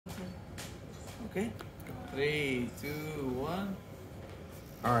Okay. 3, 2, 1.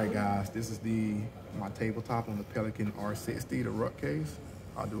 All right, guys, this is my tabletop on the Pelican r60, the ruck case.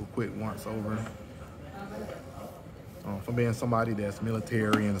 I'll do a quick once over. For being somebody that's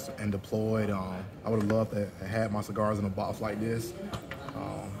military and deployed, I would have loved to have had my cigars in a box like this.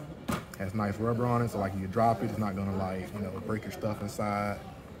 Has nice rubber on it, so like you drop it, it's not gonna break your stuff inside.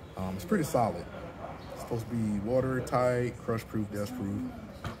 It's pretty solid. It's supposed to be watertight, crush proof, dust proof.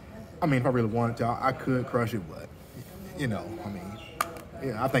 I mean, if I really wanted to, I could crush it, but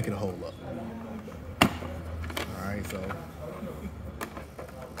I think it'll hold up. All right, so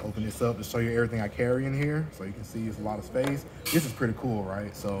open this up to show you everything I carry in here, so you can see it's a lot of space. This is pretty cool,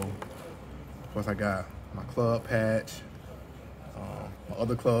 right? So, of course, I got my club patch, my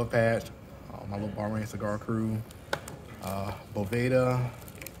other club patch, my little Bahrain cigar crew, Boveda,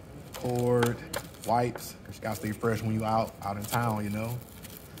 cord, wipes, because you gotta stay fresh when you out in town,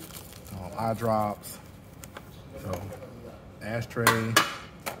 eye drops, so ashtray,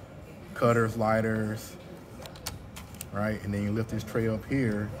 cutters, lighters, right? And then you lift this tray up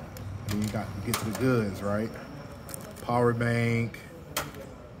here, and then you get to the goods, right? Power bank,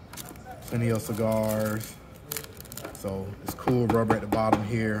 plenty of cigars. So it's cool rubber at the bottom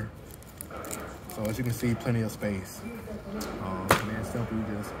here. So as you can see, plenty of space. And then simply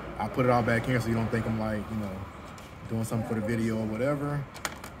I put it all back here so you don't think I'm doing something for the video or whatever.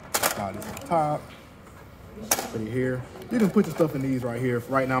 Slide this on top, put it here. You can put your stuff in these right here.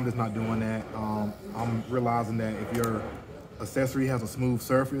 Right now, I'm just not doing that. I'm realizing that if your accessory has a smooth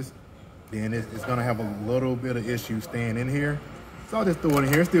surface, then it's gonna have a little bit of issue staying in here. So I'll just throw it in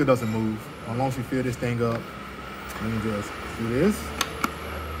here. It still doesn't move. As long as you fill this thing up, you can just do this.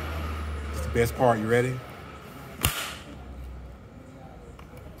 It's the best part. You ready?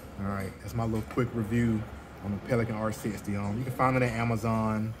 All right, that's my little quick review on the Pelican r60. You can find it at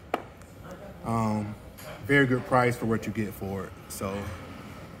Amazon. Very good price for what you get for it. So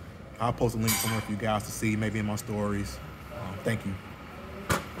I'll post a link somewhere for you guys to see, maybe in my stories. Thank you.